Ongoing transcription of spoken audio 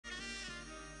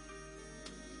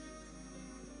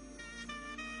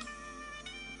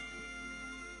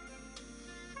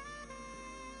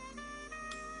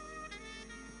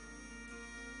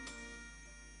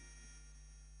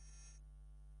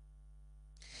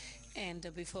And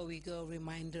before we go,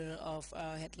 reminder of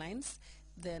our headlines.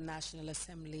 The National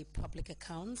Assembly Public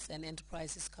Accounts and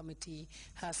Enterprises Committee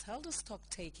has held a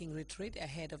stock-taking retreat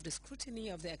ahead of the scrutiny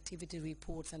of the activity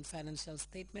reports and financial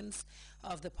statements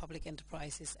of the public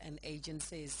enterprises and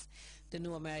agencies. The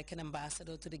new American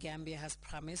ambassador to the Gambia has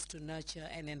promised to nurture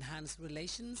and enhance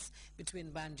relations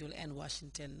between Banjul and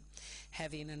Washington.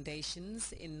 Heavy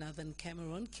inundations in northern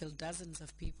Cameroon killed dozens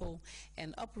of people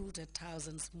and uprooted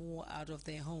thousands more out of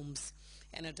their homes.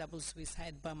 And a double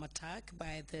suicide bomb attack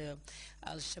by the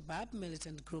Al-Shabaab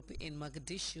militant group in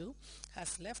Mogadishu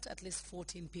has left at least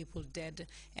 14 people dead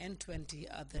and 20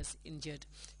 others injured.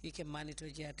 You can monitor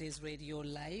Grts Radio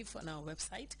live on our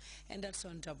website, and that's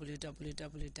on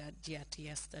www.grts.gm.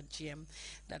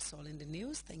 That's all in the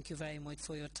news. Thank you very much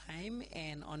for your time,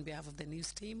 and on behalf of the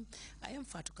news team, I am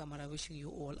Fatou Kamara, wishing you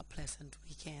all a pleasant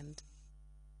weekend.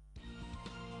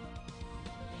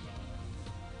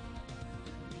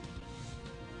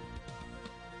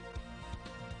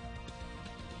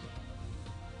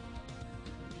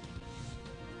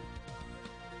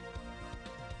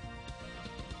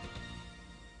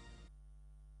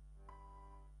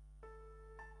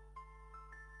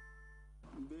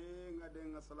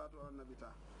 denga salatu ala nabita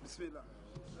bismillah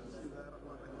bismillahir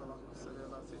rahmanir rahim allahumma salli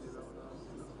ala sayyidina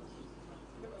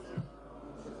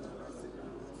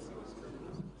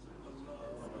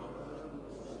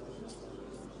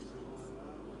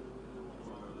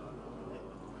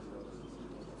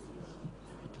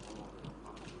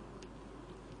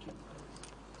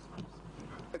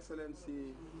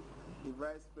Excellency the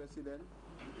Vice President,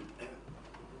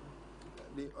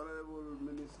 the Honorable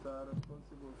Minister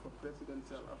responsible for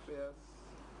Presidential Affairs,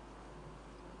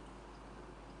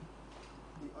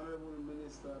 the Honorable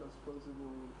Minister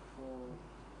responsible for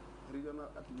Regional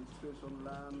Administration,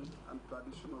 Land and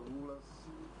Traditional Rulers,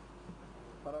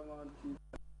 Paramount Chief,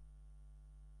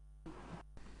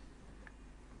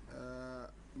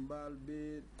 Mbal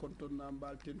be kontona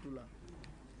Mbal Tentula,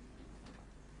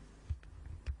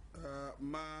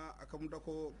 ma akamuda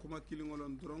ko kuma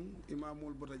kilingolon drong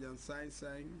imamul botajan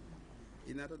sain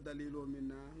inata dalilo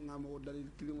minna ngamo dalil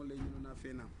kilingol le na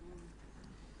fena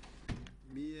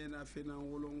mi na fena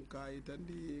wolon ka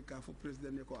itandi ka fo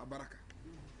president ko abaraka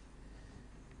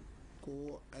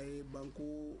ko ay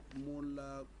banko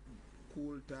mola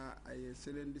kulta ay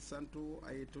selendi santo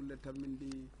ay tolle tamindi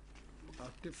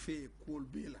afte fe kul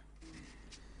bila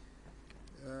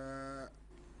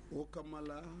o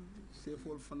kamala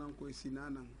sefol fanan ko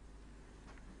sinana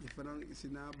ifanan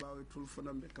isina bawe tul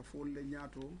fanan be ka fol le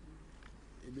nyaato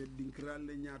e be dinkral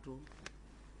le nyaato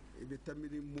e be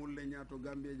tamiri mol le nyaato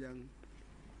gambia jang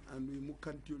andu mu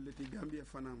kantiyo leti gambia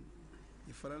fanan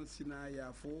e faran sina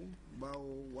ya fo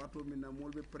bawo wato mina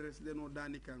mol be president o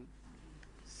danikan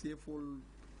sefol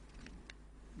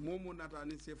momo nata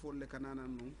ni sefol le kanana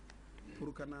no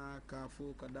pour kana ka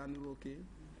fo ka daniro ke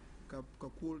ka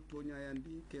kul tonya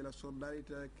yandi ke la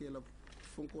solidarité ke la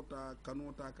fonkota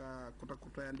kanota ka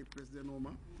kota yandi president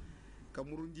noma ka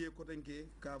murunje ko tanke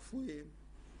ka fuye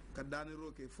ka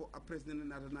daniro ke fo a president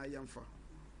na na yamfa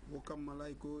wo kam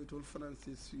malaiko itol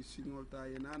français signolta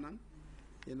yenana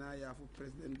ena ya fo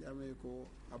president jame ko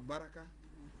abaraka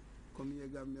comme ye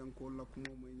gambian ko la ko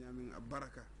mo nyamin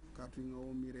abaraka ka tu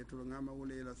ngawo mire to ngama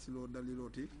wole la silo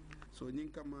daliloti so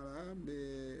nyin kamara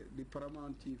be di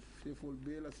paramount chief sefol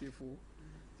be la sefo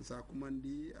sa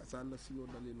kumandi asala silo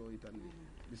dalilo itani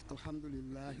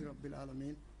alhamdulillahi rabbil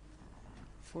alamin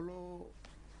folo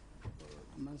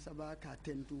man saba ka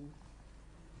tentu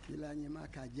kila nyema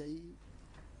ka jayi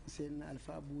sen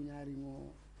alpha bunyari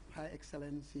ngo high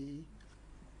excellency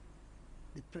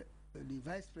the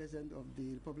vice president of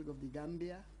the Republic of the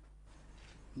Gambia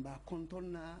mba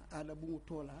kontonna ada bungu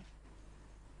tola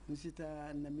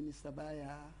nsita na minister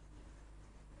baya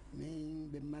min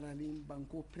be maralim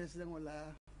banko president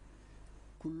wala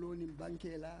kulloni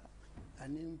bankela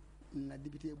anin na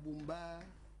député bumba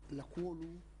la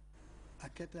kolu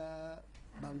aketa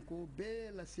banko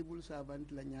be la civil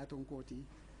servant la nyaton koti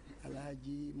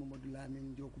alaji Mamadou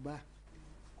Lamine Diokuba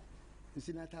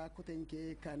nsinata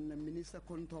kotenke kan minister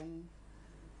konton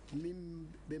min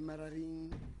be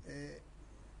mararin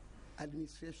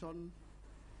administration,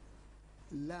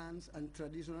 lands and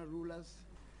traditional rulers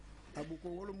abuko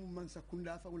wolo mu man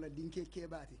sakunda fa wala dinke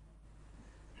kebati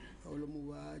wolo mu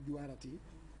wa juarati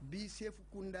bi sefu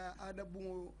kunda ada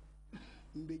bungo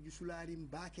mbe jusulari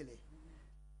mbakele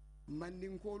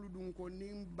mandin kolu dun ko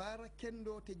nin bara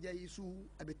kendo te jayisu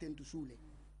abe tentu sule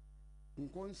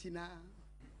nkon sina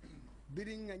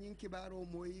birin ngin kibaro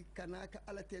moy kanaka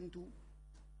ala tentu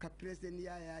ka president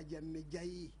ya jamme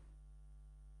jayi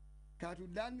katu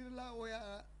dandirla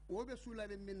wobe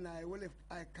sulare minna wole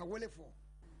ay ka wole fo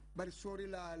bari sori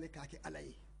la le kake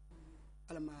alay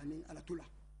alamanin ala tula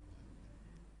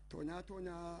tonya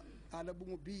ala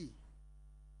bungu bi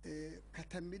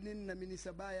katambinin na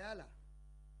minisa bayala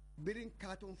birin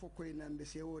katon fo koy nambe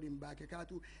seworin bake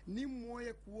katu ni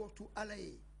moye kuwotu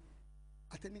alay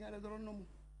atani ala doron nomu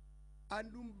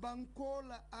andum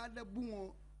bankola ala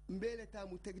bungo mbele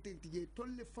tamu tege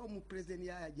tolle famu president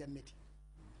Yaya Jammeh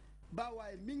bawa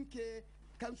minke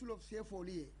council of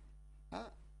sefoliye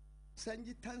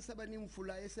sanji tan sabanin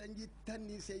fula e sanji tan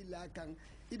ni sey la kan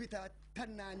ibita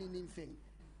tan nani nin fen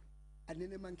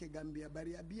anene manke Gambia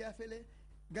bari abiya fele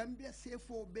Gambia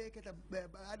sefo be keta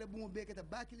ada bungo be keta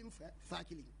bakilim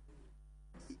fakili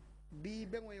bi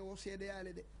bengo yo sede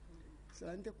yale de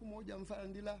sante kumo jam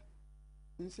farandila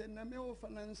nsenna me o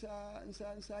fanansa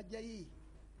nsa jayi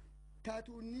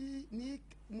katu ni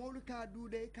molu ka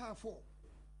dude ka fo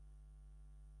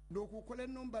doku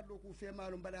kolen non ba doku fe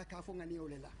malu bada ka fo ngani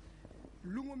olela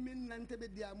lungu min nante be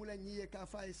diamula nyiye ka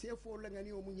fa e sefo la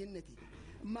ngani o mu nyenneti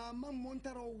mama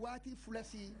montaro wati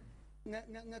fulasi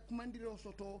nga kumandiro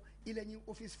soto ila nyi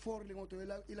office for le ngoto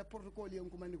ila protocol yen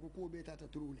kumandi ko be tata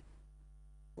trule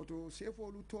oto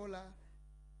sefo lu tola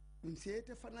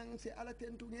nsete fanan se ala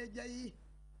tentu nge jayi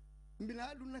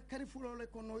mbina duna kari fulo le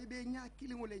kono ibe nya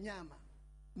kilingo le nyama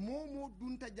momo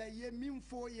dunta jaye min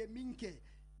fo ye minke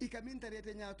ikamin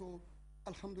tarete nyato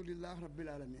alhamdulillah rabbil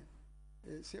alamin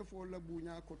sefo la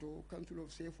bunya koto council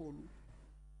of sefo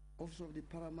office of the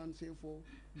paramount sefo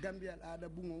Gambia ada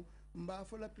bungo mba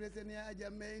fo la president Yaya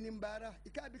Jammeh ni mbara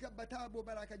ikabi ka batabo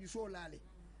baraka ju so lale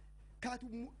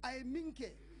katu ay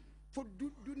minke fo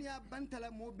dunia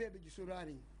bantala mo bebe ju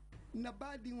sorari na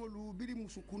badi ngolu biri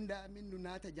musukunda minnu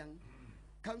nata jang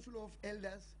council of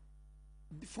elders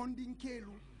funding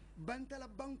kelu bantala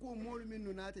banko molu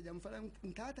minnu nata jang falam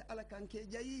nkata ala kanke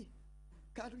jayi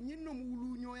katu nyinno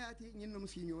mulu nyoyati nyinno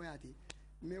si nyoyati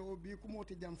me o bi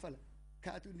kumote jam fala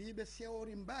katu libe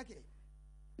sewori mbake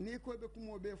ni ko be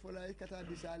kumo be fola e kata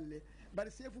bisalle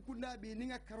bar sefu kunda bi ni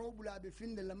nga karobula be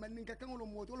finde la man nga kangolo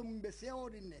moto lo mbe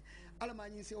sewori ne alama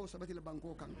nyi sewo sabati la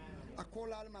banko kan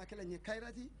akola alama kala nyi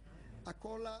kairati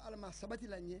akola alama sabati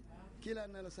la nyi kila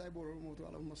na la saybo lo moto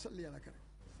allahumma salli ala kare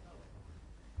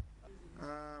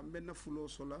benna fulo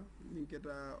sola min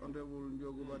keta honorable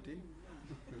Njogu Bati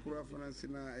kura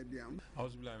financina e diam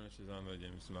auzubillahi minash shaitanir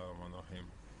rajim bismillahir rahmanir rahim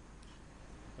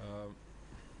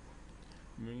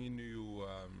mi ngi nuyu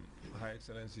High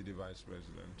Excellency the Vice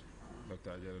President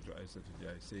Dr. Ajaratu Aïssatou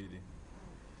Ndiaye Seydi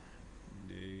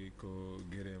di ko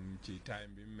gërëm ci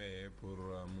time bi maye pour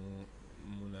mu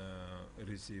mun a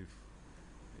receive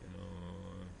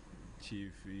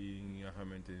chief yi nga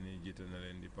xamante ni jiite na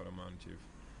leen di paramount chief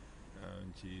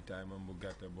ci time am bu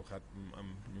gàtt bu xat am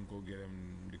ñu ngi ko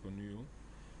gërëm di ko nuyu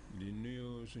di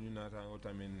nuyu suñu naataango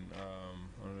tamit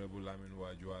honorable Lamine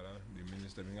Wajwara di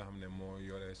ministre bi nga xam ne moo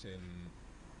yore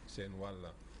seen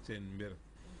wàlla seen mbir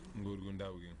nguur gu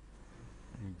ndaw gi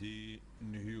di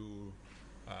nuyu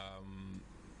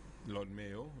Lord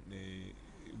Mayor ni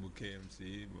bu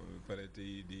KMC parité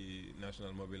yi di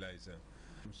national mobiliser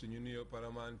suñu nuyoo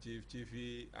paramount chief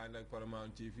yi ànd ak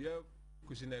paramount chief yëpp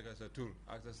ku si nekk sa tur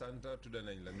ak sa sant tudda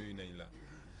nañ la nuyu nañ la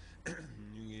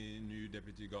ñu ngi nuyu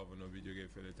deputy governor bi jógee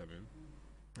fële tamit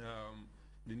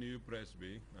di nuyu presse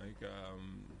bi ak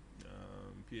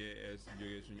PAS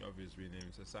jógee suñu office bi ne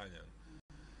sa Sagnang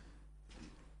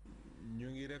ñu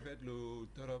ngi rafetlu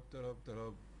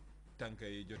torop tànk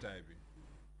yi jotaay bi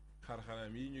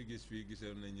xar-xaram yi ñu gis fii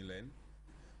gisoon nañu leen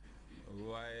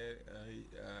waaye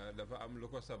dafa am lu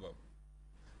ko sabab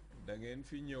da ngeen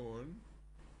fi ñëwoon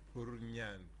pour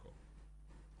ñaan ko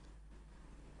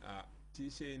ci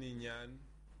seeni ñaan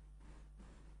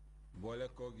boole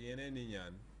koog yeneen i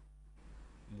ñaan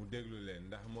mu déglu leen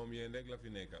ndax moom yéen rek la fi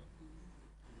nekkal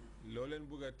loo leen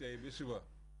bugga tey bi suba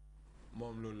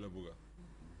moom loolu la bugga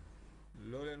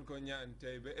loo leen ko ñaan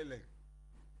tey ba ëllëg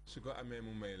su ko amee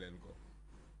mu may leen ko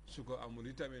su ko amul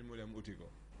itamit mu dem uti ko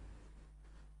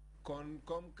kon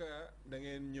comme que da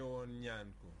ngeen ñëwoon ñaan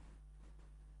ko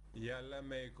yàlla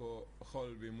may ko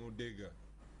xol bi mu dégga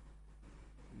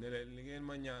ne leen li ngeen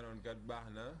ma ñaanoon kat baax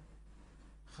na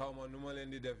xaw ma nu ma leen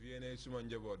di def yéenay suma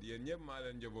njaboot yéen ñëpp maa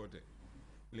leen njaboote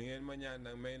li ngeen ma ñaan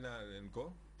nag may naa leen ko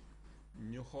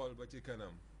ñu xool ba ci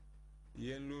kanam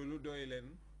yéen loolu doy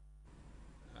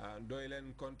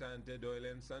leen kontaante doy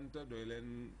leen sant doy leen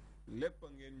lépp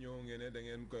ngeen ñëw ngeen ne da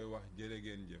ngeen koy wax jërë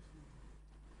ngeen jëf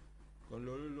kon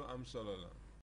loolu lu am solo la